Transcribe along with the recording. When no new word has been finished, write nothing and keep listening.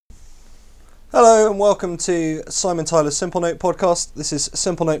Hello and welcome to Simon Tyler's Simple Note podcast. This is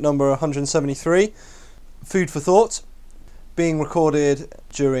Simple Note number 173, Food for Thought, being recorded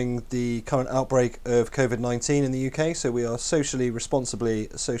during the current outbreak of COVID-19 in the UK, so we are responsibly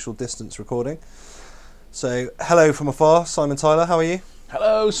social distance recording. So, hello from afar, Simon Tyler, how are you?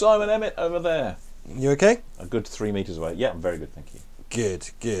 Hello, Simon Emmett over there. You okay? A good 3 metres away. Yeah, I'm very good, thank you.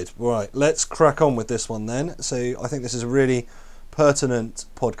 Good. Right, let's crack on with this one then. So, I think this is a really pertinent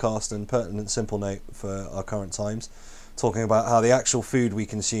podcast and pertinent simple note for our current times, talking about how the actual food we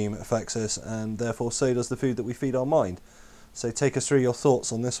consume affects us, and therefore so does the food that we feed our mind. So take us through your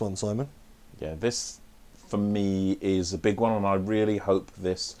thoughts on this one, Simon. Yeah, this for me is a big one, and I really hope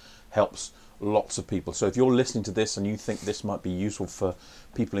this helps lots of people. So if you're listening to this and you think this might be useful for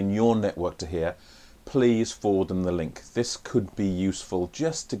people in your network to hear, please forward them the link. This could be useful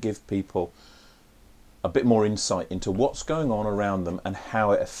just to give people a bit more insight into what's going on around them and how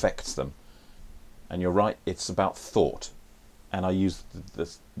it affects them. And you're right, it's about thought. And I use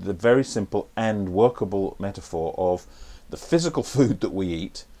the very simple and workable metaphor of the physical food that we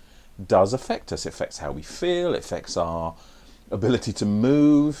eat does affect us. It affects how we feel, it affects our ability to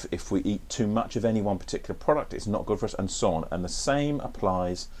move. If we eat too much of any one particular product, it's not good for us, and so on. And the same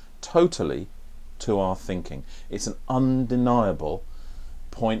applies totally to our thinking. It's an undeniable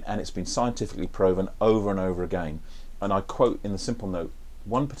point, and it's been scientifically proven over and over again. And I quote in the simple note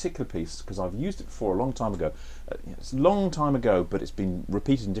one particular piece, because I've used it before a long time ago. It's a long time ago, but it's been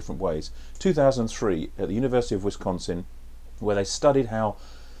repeated in different ways. 2003 at the University of Wisconsin, where they studied how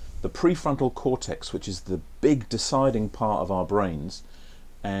the prefrontal cortex, which is the big deciding part of our brains,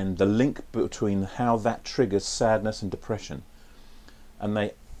 and the link between how that triggers sadness and depression. And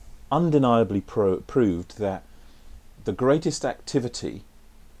they undeniably proved that the greatest activity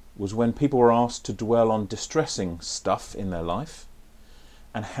was when people were asked to dwell on distressing stuff in their life,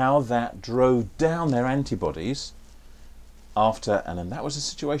 and how that drove down their antibodies after, and then that was a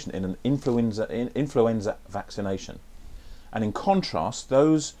situation in an influenza vaccination. And in contrast,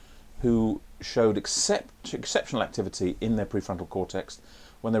 those who showed exceptional activity in their prefrontal cortex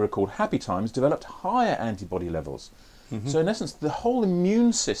when they recalled happy times developed higher antibody levels. Mm-hmm. So in essence, the whole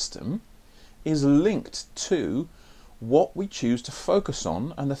immune system is linked to what we choose to focus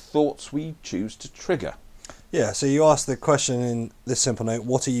on and the thoughts we choose to trigger. Yeah, so you asked the question in this simple note,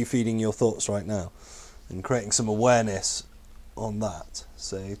 what are you feeding your thoughts right now? And creating some awareness on that.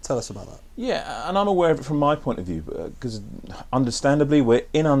 So tell us about that. Yeah, and I'm aware of it from my point of view, because understandably we're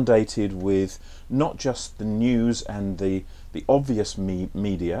inundated with not just the news and the obvious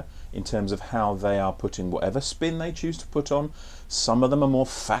media in terms of how they are putting whatever spin they choose to put on. Some of them are more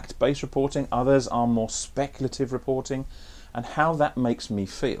fact-based reporting, others are more speculative reporting, and how that makes me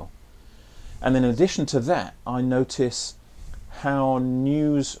feel. And in addition to that, I notice how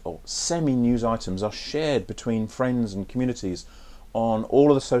news or semi-news items are shared between friends and communities on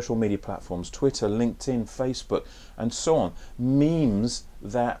all of the social media platforms, Twitter, LinkedIn, Facebook, and so on. Memes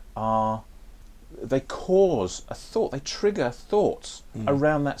that they cause a thought, they trigger thoughts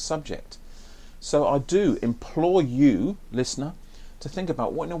around that subject. So I do implore you, listener, to think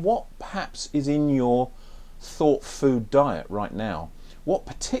about what perhaps is in your thought food diet right now. What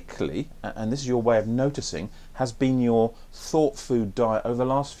particularly, and this is your way of noticing, has been your thought food diet over the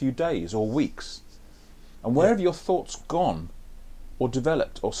last few days or weeks? And where have your thoughts gone or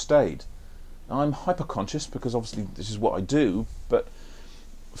developed or stayed? Now, I'm hyper-conscious because obviously this is what I do, but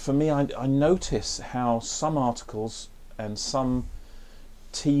for me, I notice how some articles and some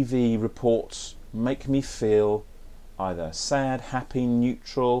TV reports make me feel either sad, happy,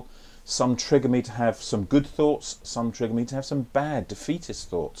 neutral. Some trigger me to have some good thoughts, some trigger me to have some bad, defeatist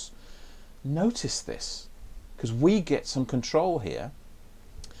thoughts. Notice this, because we get some control here.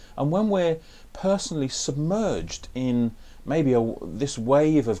 And when we're personally submerged in maybe this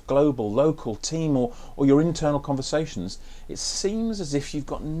wave of global, local, team, or your internal conversations, it seems as if you've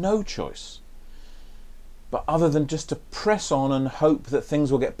got no choice but other than just to press on and hope that things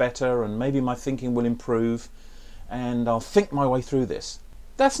will get better and maybe my thinking will improve and I'll think my way through this.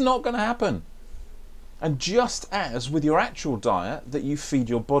 That's not going to happen. And just as with your actual diet that you feed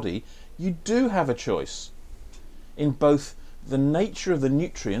your body, you do have a choice in both the nature of the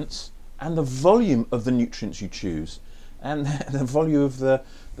nutrients and the volume of the nutrients you choose, and the volume of the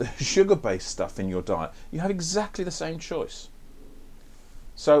sugar-based stuff in your diet. You have exactly the same choice.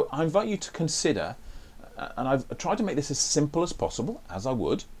 So I invite you to consider, and I've tried to make this as simple as possible, as I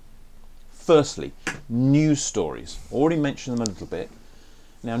would. Firstly, news stories. Already mentioned them a little bit.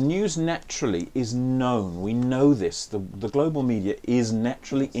 Now, news naturally is known. We know this. The global media is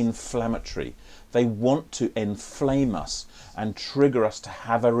naturally inflammatory. They want to inflame us and trigger us to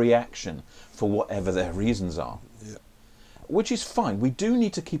have a reaction for whatever their reasons are. Yeah. Which is fine. We do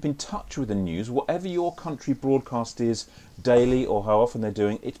need to keep in touch with the news. Whatever your country broadcast is daily or how often they're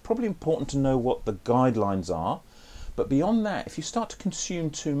doing, it's probably important to know what the guidelines are. But beyond that, if you start to consume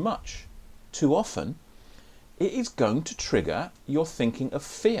too much, too often, it is going to trigger your thinking of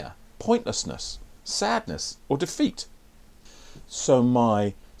fear, pointlessness, sadness, or defeat. So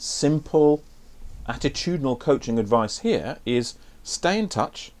my simple attitudinal coaching advice here is stay in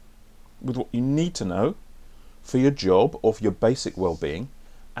touch with what you need to know for your job or for your basic well-being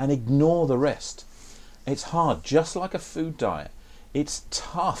and ignore the rest. It's hard, just like a food diet. It's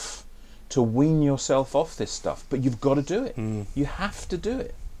tough to wean yourself off this stuff, but you've got to do it. You have to do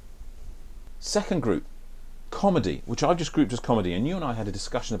it. Second group, comedy, which I've just grouped as comedy, and you and I had a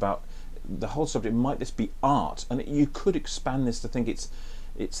discussion about the whole subject. Might this be art? And you could expand this to think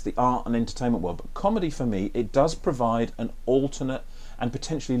it's the art and entertainment world, but comedy for me, it does provide an alternate and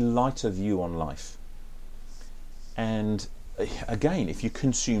potentially lighter view on life. And again, if you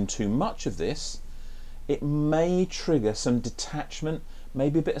consume too much of this, it may trigger some detachment,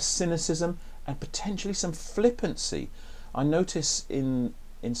 maybe a bit of cynicism, and potentially some flippancy. I notice in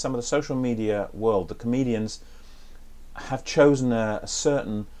some of the social media world, the comedians have chosen a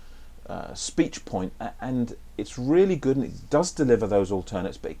certain speech point, and it's really good and it does deliver those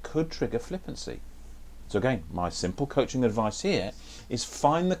alternates, but it could trigger flippancy. So again, my simple coaching advice here is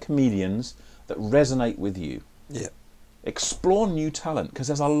find the comedians that resonate with you. Yeah. Explore new talent, because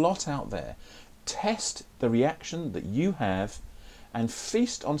there's a lot out there. Test the reaction that you have and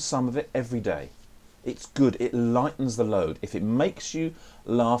feast on some of it every day. It's good. It lightens the load. If it makes you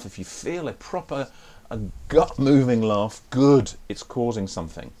laugh, if you feel a gut-moving laugh, good, it's causing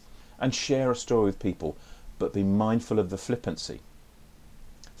something. And share a story with people, but be mindful of the flippancy.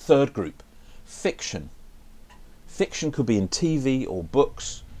 Third group, fiction. Fiction could be in TV or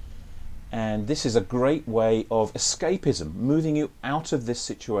books, and this is a great way of escapism, moving you out of this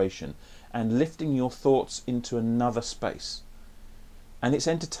situation and lifting your thoughts into another space. And it's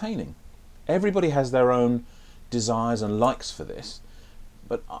entertaining. Everybody has their own desires and likes for this,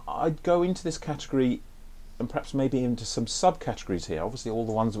 but I'd go into this category and perhaps maybe into some subcategories here. Obviously all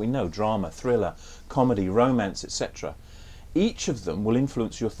the ones we know, drama, thriller, comedy, romance, etc. Each of them will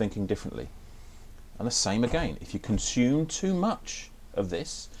influence your thinking differently. And the same again, if you consume too much of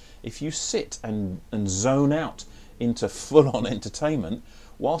this, if you sit and zone out into full-on entertainment,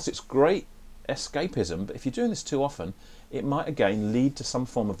 whilst it's great escapism, but if you're doing this too often, it might again lead to some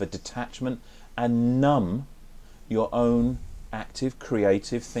form of a detachment and numb your own active,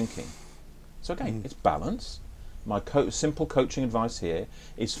 creative thinking. So again, it's balance. My simple coaching advice here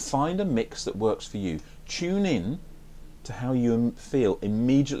is find a mix that works for you. Tune in to how you feel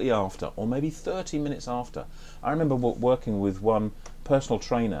immediately after, or maybe 30 minutes after. I remember working with one personal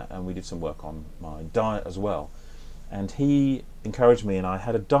trainer, and we did some work on my diet as well. And he encouraged me, and I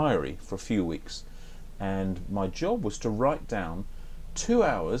had a diary for a few weeks. And my job was to write down 2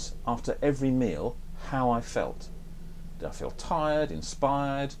 hours after every meal how I felt. Did I feel tired,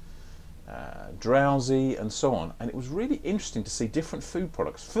 inspired, drowsy, and so on? And it was really interesting to see different food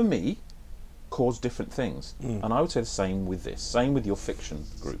products, for me, cause different things. And I would say the same with this, same with your fiction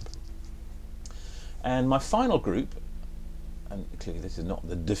group. And my final group, and clearly this is not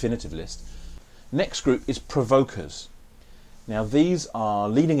the definitive list, next group is provokers. Now these are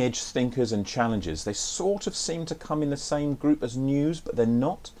leading edge thinkers and challengers. They sort of seem to come in the same group as news, but they're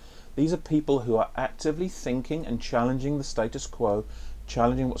not. These are people who are actively thinking and challenging the status quo,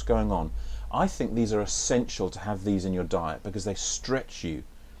 challenging what's going on. I think these are essential to have these in your diet because they stretch you,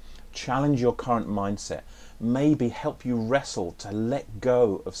 challenge your current mindset, maybe help you wrestle to let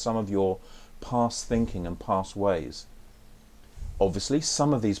go of some of your past thinking and past ways. Obviously,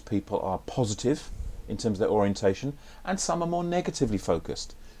 some of these people are positive in terms of their orientation, and some are more negatively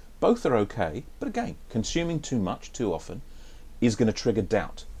focused. Both are okay, but again, consuming too much too often is going to trigger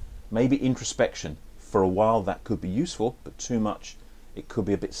doubt. Maybe introspection. For a while that could be useful, but too much, it could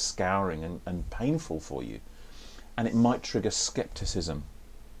be a bit scouring and painful for you. And it might trigger skepticism.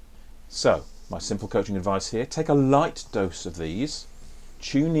 So, my simple coaching advice here, take a light dose of these,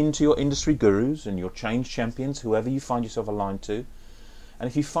 tune into your industry gurus and your change champions, whoever you find yourself aligned to. And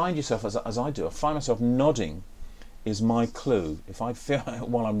if you find yourself, as I do, I find myself nodding is my clue. If I feel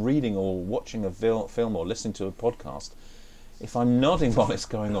while I'm reading or watching a film or listening to a podcast, if I'm nodding while it's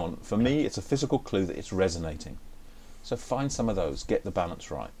going on, for me it's a physical clue that it's resonating. So find some of those, get the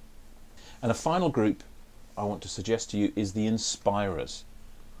balance right. And a final group I want to suggest to you is the inspirers.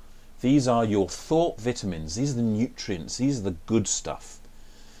 These are your thought vitamins. These are the nutrients. These are the good stuff.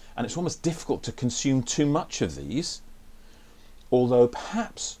 And it's almost difficult to consume too much of these, although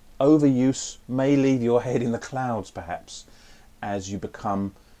perhaps overuse may leave your head in the clouds, perhaps, as you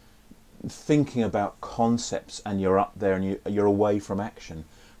become thinking about concepts and you're up there and you're away from action.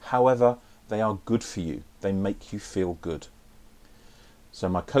 However, they are good for you. They make you feel good. So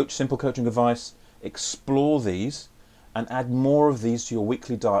my simple coaching advice, explore these and add more of these to your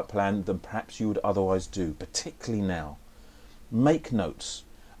weekly diet plan than perhaps you would otherwise do, particularly now. Make notes.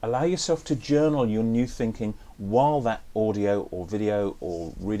 Allow yourself to journal your new thinking while that audio or video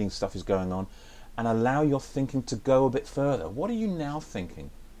or reading stuff is going on, and allow your thinking to go a bit further. What are you now thinking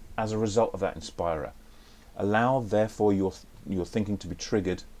as a result of that inspirer? Allow, therefore, your thinking to be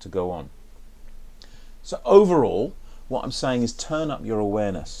triggered to go on. So overall, what I'm saying is turn up your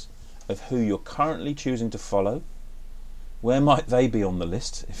awareness of who you're currently choosing to follow. Where might they be on the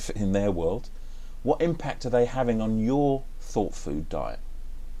list if in their world? What impact are they having on your thought food diet?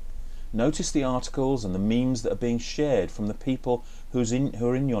 Notice the articles and the memes that are being shared from the people who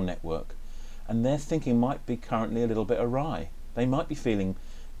are in your network, and their thinking might be currently a little bit awry. They might be feeling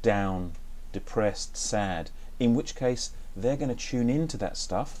down, depressed, sad, in which case they're going to tune into that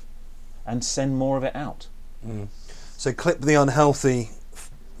stuff and send more of it out. So clip the unhealthy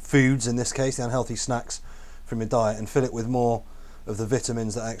foods, in this case, the unhealthy snacks from your diet, and fill it with more of the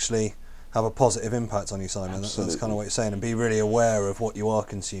vitamins that actually have a positive impact on you, Simon. That's kind of what you're saying, and be really aware of what you are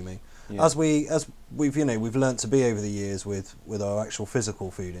consuming. Yeah. As we've learnt to be over the years with our actual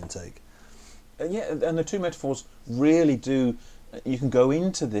physical food intake. And the two metaphors really do. You can go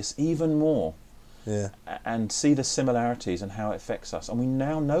into this even more, and see the similarities and how it affects us. And we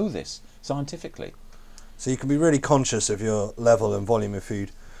now know this scientifically. So you can be really conscious of your level and volume of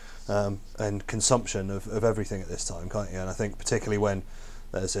food and consumption of everything at this time, can't you? And I think particularly when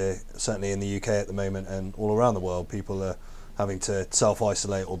there's certainly in the UK at the moment and all around the world, people are having to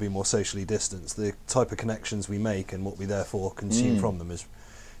self-isolate or be more socially distanced. The type of connections we make and what we therefore consume from them is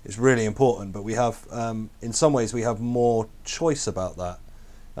really important. But we have, in some ways, we have more choice about that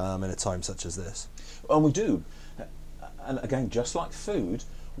in a time such as this. And we do. And again, just like food,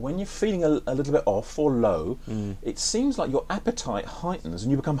 when you're feeling a little bit off or low, it seems like your appetite heightens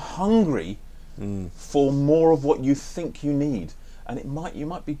and you become hungry for more of what you think you need. And you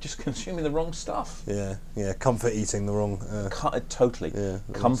might be just consuming the wrong stuff. Yeah, comfort eating the wrong... totally. Yeah,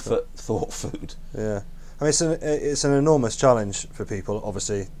 comfort thought food. Yeah. I mean, it's an enormous challenge for people,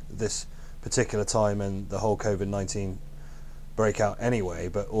 obviously, this particular time and the whole COVID-19 breakout anyway,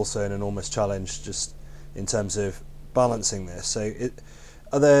 but also an enormous challenge just in terms of balancing this. So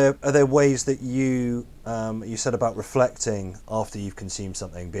are there ways that you said about reflecting after you've consumed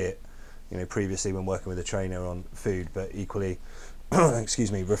something, be it previously when working with a trainer on food, but equally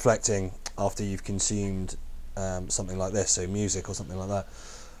reflecting after you've consumed something like this, so music or something like that?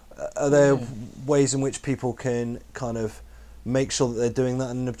 Are there ways in which people can kind of make sure that they're doing that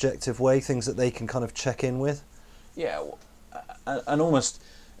in an objective way, things that they can kind of check in with? Yeah, and almost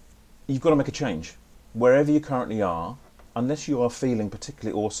you've got to make a change. Wherever you currently are, unless you are feeling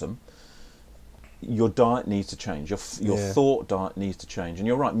particularly awesome, your diet needs to change. Your thought diet needs to change. And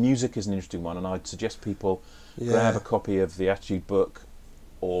you're right, music is an interesting one, and I'd suggest people grab a copy of the Attitude book,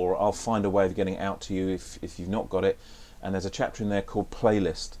 or I'll find a way of getting it out to you if you've not got it. And there's a chapter in there called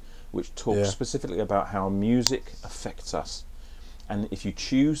Playlist, which talks specifically about how music affects us. And if you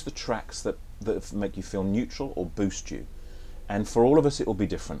choose the tracks that make you feel neutral or boost you. And for all of us it will be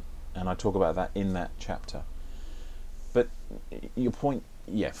different. And I talk about that in that chapter. But your point,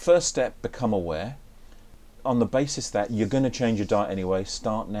 first step, become aware. On the basis that you're going to change your diet anyway,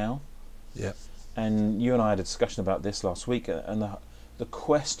 start now. Yeah. And you and I had a discussion about this last week, and the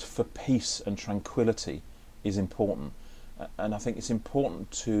quest for peace and tranquility is important. And I think it's important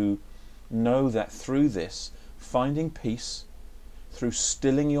to know that through this, finding peace, through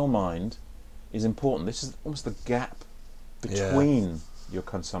stilling your mind, is important. This is almost the gap between your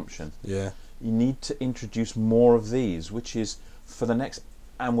consumption. Yeah. You need to introduce more of these, which is for the next,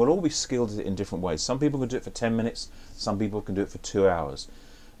 and we'll all be skilled at it in different ways. Some people can do it for 10 minutes, some people can do it for 2 hours.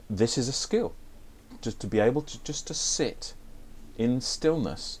 This is a skill, just to be able to to sit in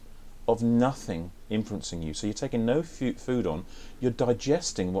stillness of nothing influencing you. So you're taking no food on, you're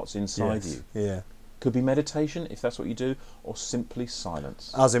digesting what's inside you. Yeah. Could be meditation, if that's what you do, or simply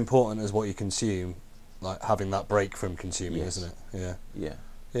silence. As important as what you consume, like having that break from consuming, isn't it? Yeah. Yeah.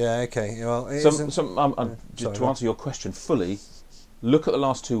 Yeah, okay. Well, to answer your question fully, look at the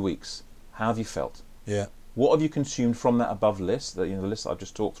last 2 weeks. How have you felt? Yeah. What have you consumed from that above list, the list that I've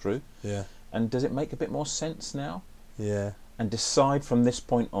just talked through? Yeah. And does it make a bit more sense now? Yeah. and decide from this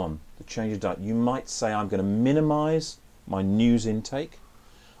point on to change your diet. You might say, I'm going to minimise my news intake,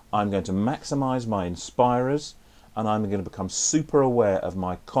 I'm going to maximise my inspirers, and I'm going to become super aware of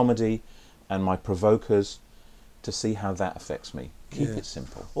my comedy and my provokers to see how that affects me. Keep it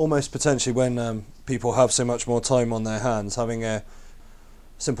simple. Almost potentially when people have so much more time on their hands, having a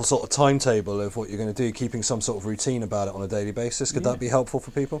simple sort of timetable of what you're going to do, keeping some sort of routine about it on a daily basis. Could that be helpful for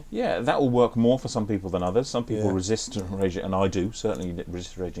people? Yeah, that will work more for some people than others. Some people resist regimes, and I do, certainly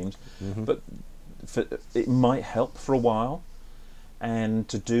resist regimes. But it might help for a while, and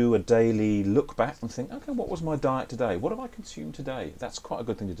to do a daily look back and think, okay, what was my diet today? What have I consumed today? That's quite a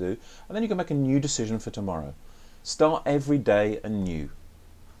good thing to do. And then you can make a new decision for tomorrow. Start every day anew.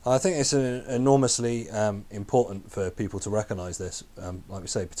 I think it's enormously important for people to recognise this, like we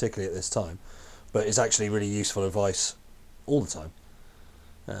say, particularly at this time, but it's actually really useful advice all the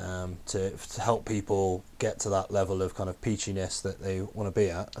time to help people get to that level of kind of peachiness that they want to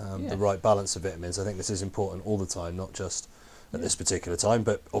be at, the right balance of vitamins. I think this is important all the time, not just at this particular time,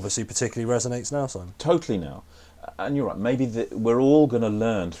 but obviously particularly resonates now, Simon. Totally now. And you're right, maybe we're all going to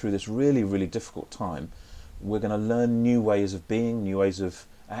learn through this really, really difficult time. We're going to learn new ways of being, new ways of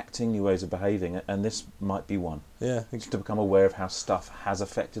acting, new ways of behaving, and this might be one. Yeah. To become aware of how stuff has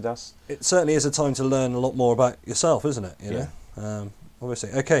affected us. It certainly is a time to learn a lot more about yourself, isn't it? You know?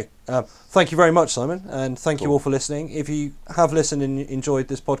 Obviously. Okay. Thank you very much, Simon, and thank you all for listening. If you have listened and enjoyed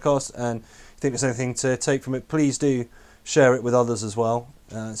this podcast and you think there's anything to take from it, please do share it with others as well.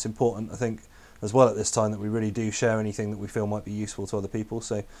 It's important, I think, as well at this time, that we really do share anything that we feel might be useful to other people.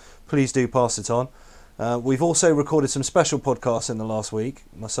 So please do pass it on. We've also recorded some special podcasts in the last week,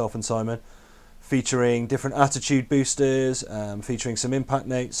 myself and Simon, featuring different attitude boosters, featuring some impact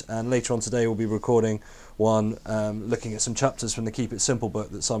notes, and later on today we'll be recording one looking at some chapters from the Keep It Simple book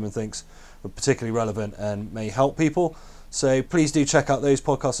that Simon thinks are particularly relevant and may help people. So please do check out those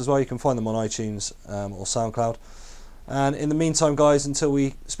podcasts as well. You can find them on iTunes or SoundCloud. And in the meantime, guys, until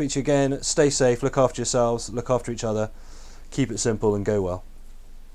we speak to you again, stay safe, look after yourselves, look after each other, keep it simple and go well.